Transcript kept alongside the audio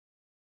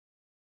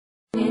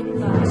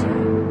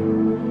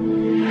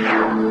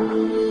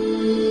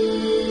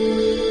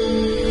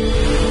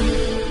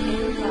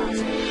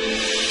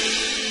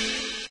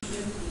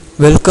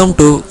Welcome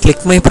to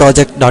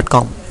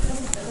clickmyproject.com.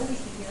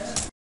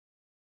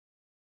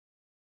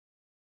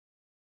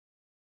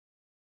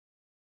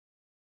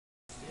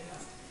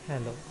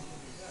 Hello,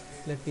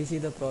 let me see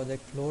the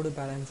project Load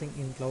Balancing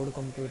in Cloud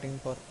Computing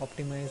for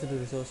Optimized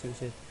Resource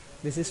Usage.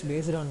 This is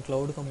based on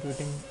cloud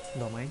computing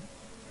domain.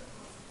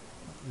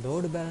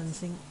 Load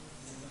balancing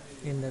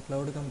in the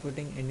cloud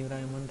computing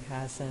environment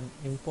has an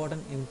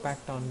important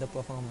impact on the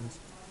performance.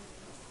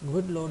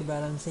 Good load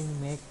balancing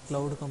makes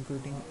cloud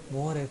computing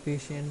more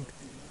efficient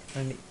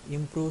and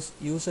improves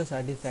user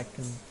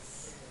satisfaction.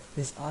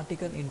 This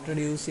article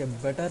introduces a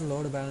better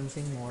load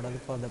balancing model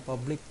for the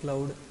public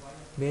cloud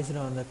based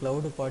on the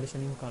cloud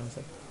partitioning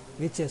concept,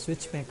 which is a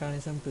switch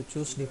mechanism to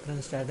choose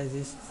different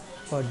strategies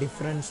for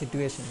different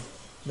situations.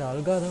 The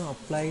algorithm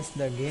applies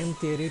the game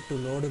theory to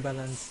load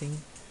balancing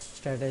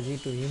strategy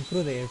to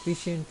improve the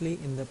efficiently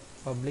in the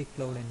public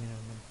cloud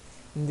environment.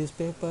 In this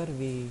paper,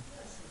 we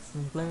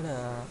employed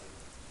a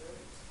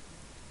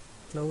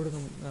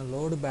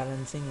load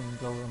balancing in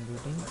cloud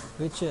computing,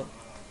 which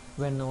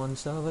when one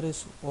server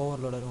is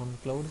overloaded, one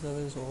cloud server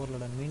is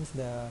overloaded, means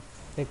the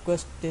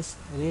request is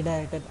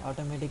redirected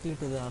automatically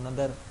to the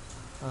another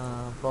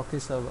proxy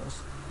servers.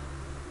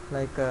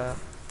 Like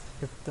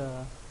if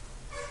the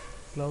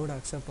cloud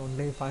accept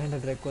only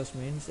 500 requests,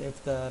 means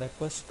if the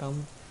requests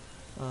come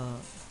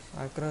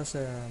across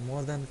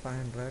more than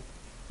 500,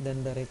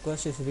 then the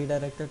request is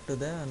redirected to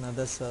the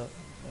another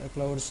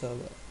cloud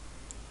server.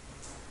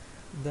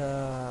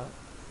 The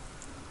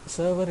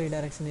server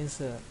redirection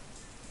is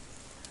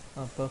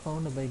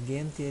performed by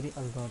game theory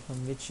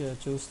algorithm, which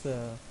choose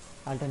the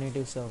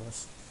alternative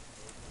servers.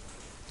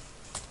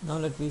 Now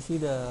let me see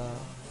the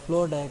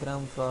flow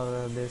diagram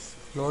for this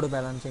load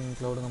balancing in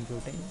cloud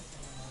computing.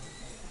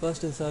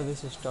 First, the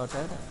service is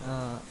started.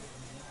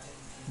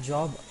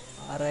 Job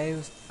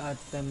arrives at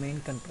the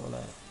main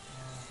controller.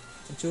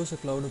 Choose a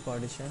cloud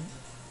partition.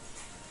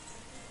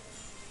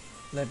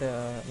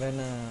 When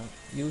a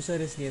user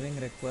is giving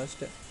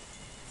request,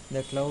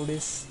 the cloud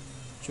is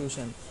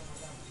chosen.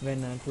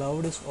 When a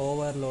cloud is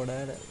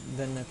overloaded,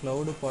 then a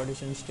cloud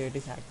partition state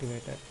is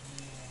activated.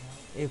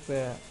 If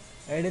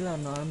idle or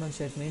normal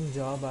state means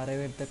job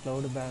arrive at the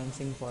cloud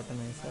balancing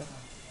partitioner,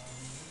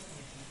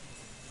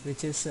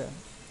 which is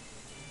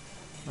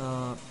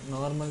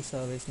normal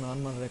service,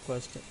 normal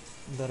request.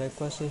 The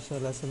request is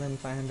less than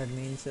 500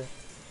 means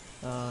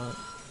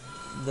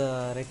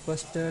the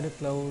requested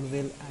cloud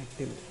will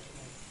active.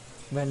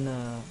 When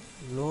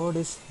load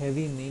is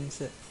heavy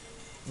means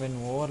when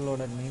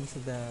overloaded means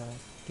the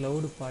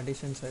cloud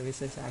partition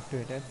service is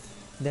activated.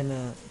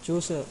 Then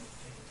choose a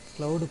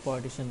cloud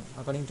partition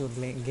according to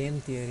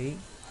game theory.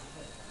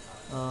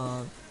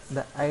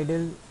 The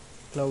idle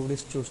cloud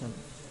is chosen.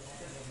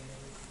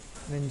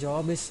 When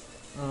job is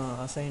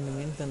assigned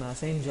means then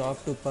assign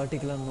job to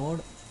particular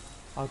node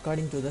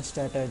according to the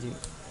strategy,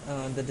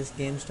 that is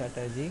game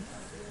strategy.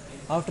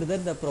 After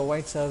that, the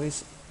provide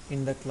service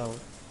in the cloud.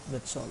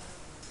 That's all.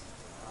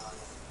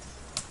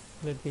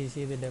 Let me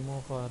see the demo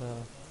for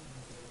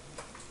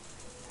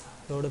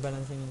load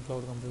balancing in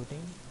cloud computing.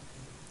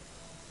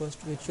 First,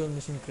 virtual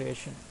machine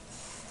creation.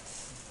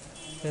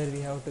 Here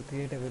we have to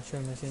create a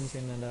virtual machines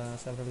in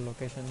several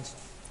locations: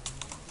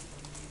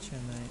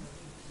 Chennai,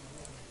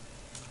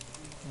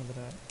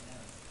 Madurai,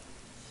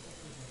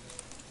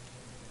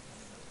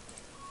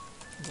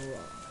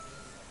 Goa.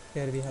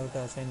 Here we have to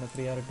assign the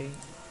priority.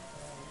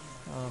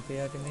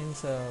 Priority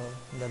means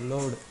the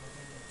load.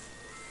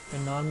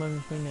 In normal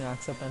means it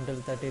accept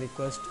until 30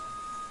 requests.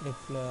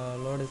 If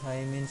load is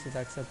high means it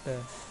accept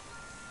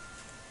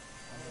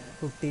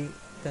 50.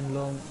 Then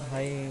low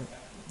high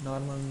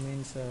normal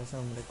means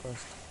some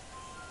request.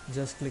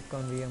 Just click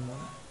on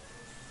VM1.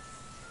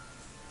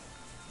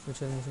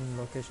 Virtual machine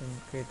location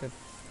created.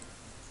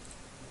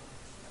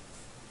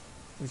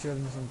 Virtual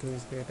machine 2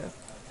 is created.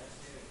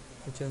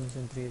 Virtual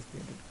machine 3 is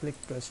created.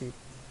 Click proceed.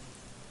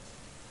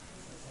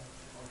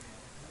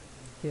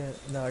 Here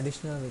the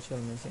additional virtual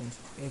machines.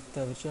 If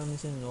the virtual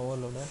machine is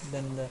overloaded,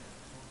 then the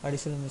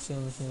additional virtual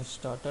machine is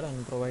started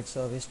and provide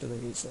service to the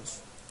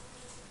users.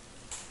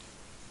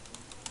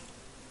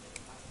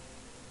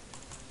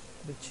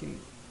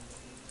 Retrieve.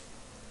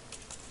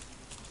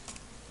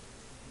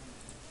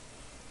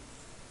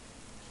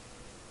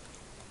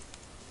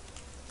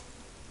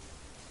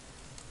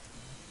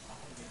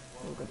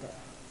 Look at that.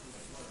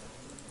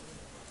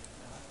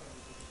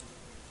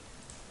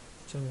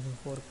 Virtual machine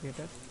 4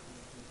 created.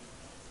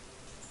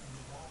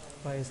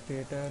 5 is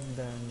created,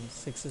 then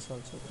 6 is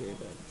also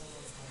created.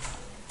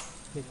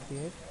 Click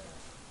create.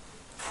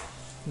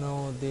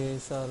 Now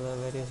these are the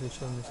various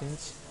virtual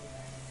machines.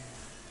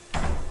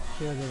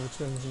 Here the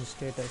virtual machine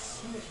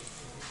status.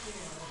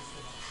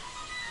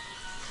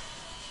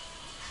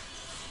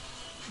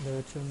 The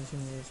virtual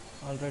machine is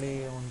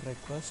already on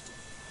request.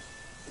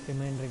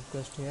 Remain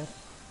request here.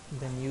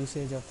 Then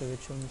usage of the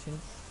virtual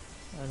machine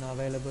and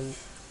available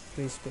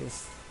free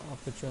space of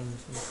virtual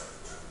machine.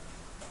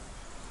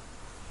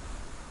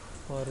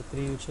 For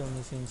 3 virtual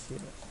machines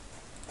here.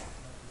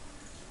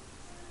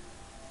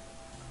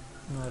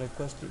 Now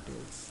request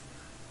details.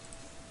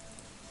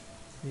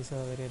 These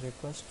are very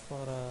request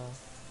for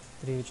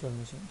 3 virtual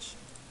machines.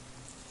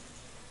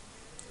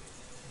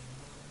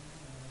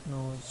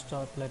 Now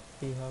start,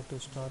 we have to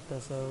start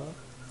the server.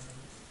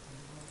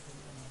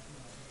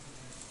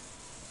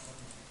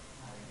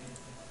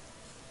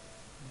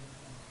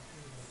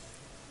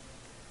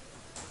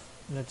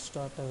 Let's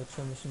start a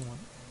virtual machine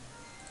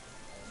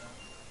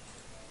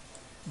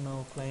 1.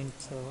 Now client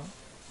server.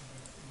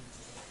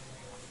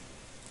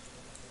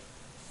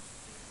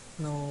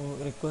 Now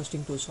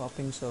requesting to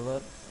shopping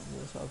server.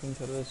 The shopping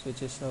service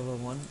which is server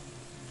 1.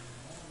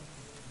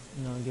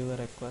 Now give a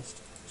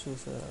request.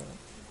 Choose a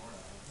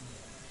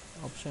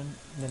option,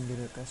 then give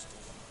request.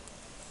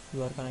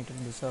 You are connected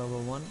to server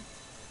 1.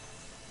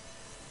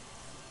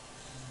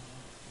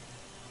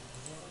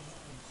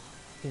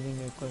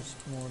 Giving request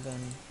more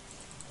than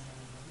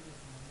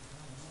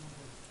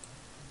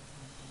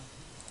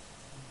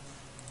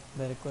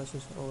the request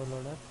is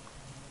overloaded,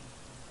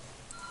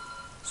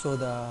 so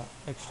the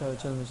extra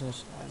virtual machine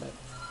is added.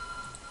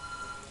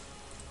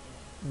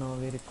 Now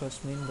we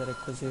request mean the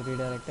request is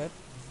redirected.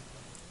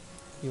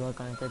 You are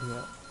connected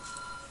here.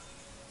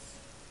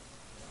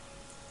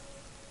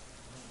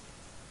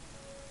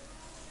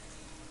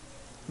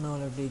 Now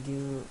let me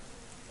give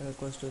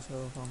request to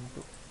server form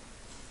 2.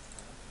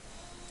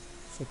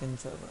 Second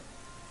server.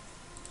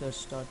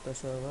 Just start the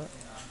server.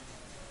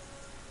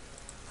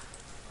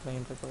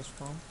 Client request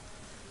form.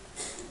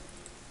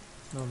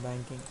 Now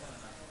banking.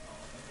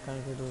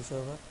 Connected to the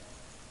server.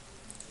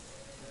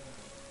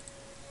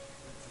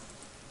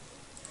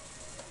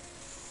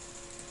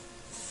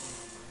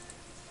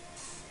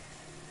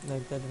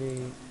 Like that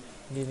we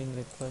giving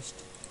request.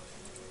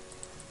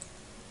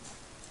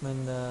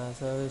 When the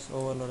server is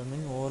overloaded,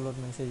 means overload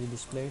message is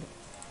displayed,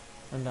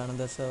 and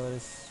another server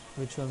is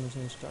virtual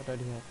machine started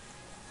here.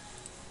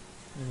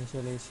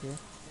 Initialize here.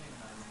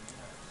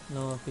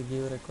 Now if you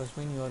give request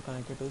mean you are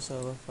connected to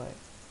server 5.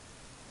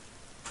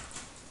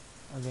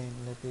 Again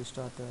let me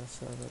start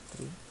server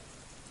 3.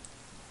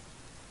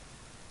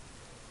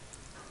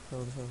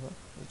 Cloud server,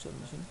 virtual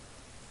machine.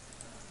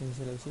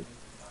 Initialize it.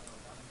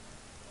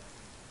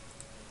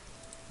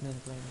 Then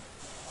client.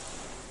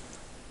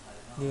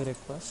 Give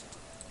request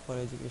for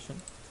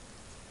education.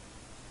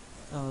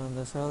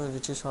 The server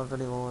which is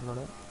already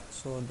overloaded,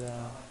 so the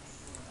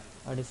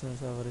additional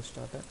server is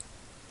started.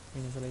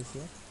 Initialize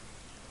here.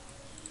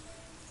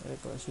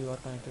 Request you are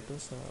connected to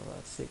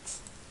server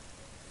 6.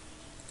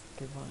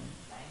 Okay, fine.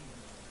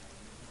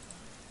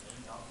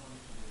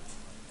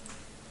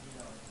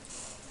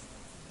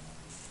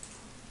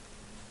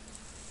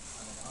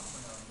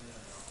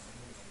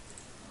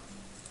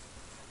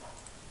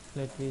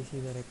 Let me see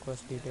the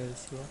request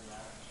details here.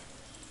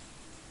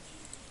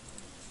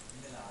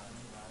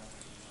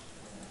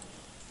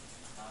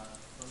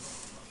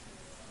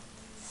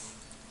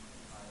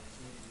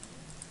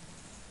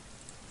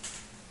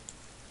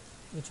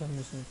 Virtual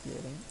machine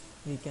clearing.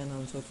 We can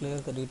also clear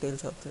the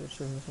details of the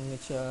virtual machine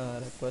which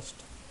request.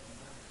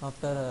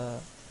 After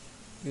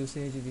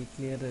usage we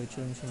clear the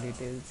virtual machine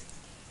details,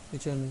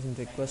 virtual machine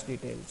request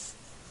details.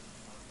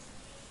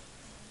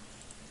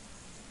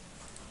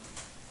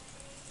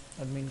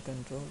 Admin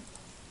control.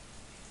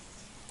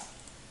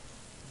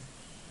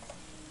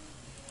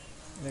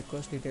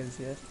 Request details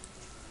here.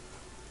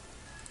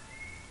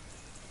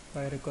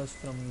 5 requests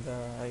from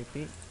the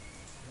IP,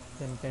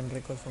 then 10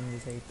 requests from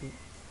this IP,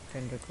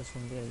 10 requests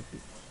from the IP.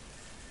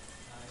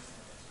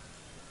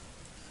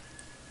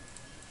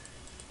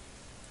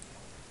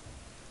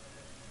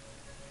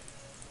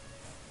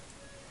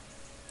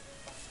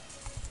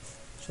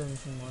 Virtual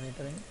machine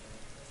monitoring.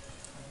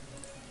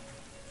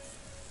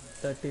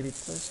 30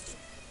 requests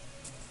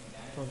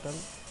total.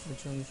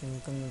 Virtual machine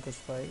incoming request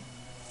 5,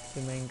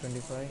 remaining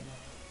 25.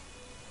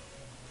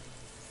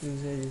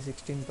 Usage is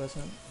 16%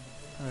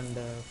 and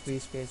free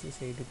space is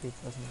 83%.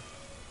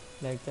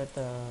 Like that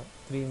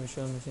 3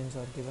 virtual machines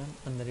are given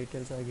and the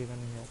details are given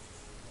here.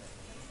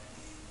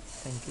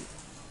 Thank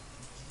you.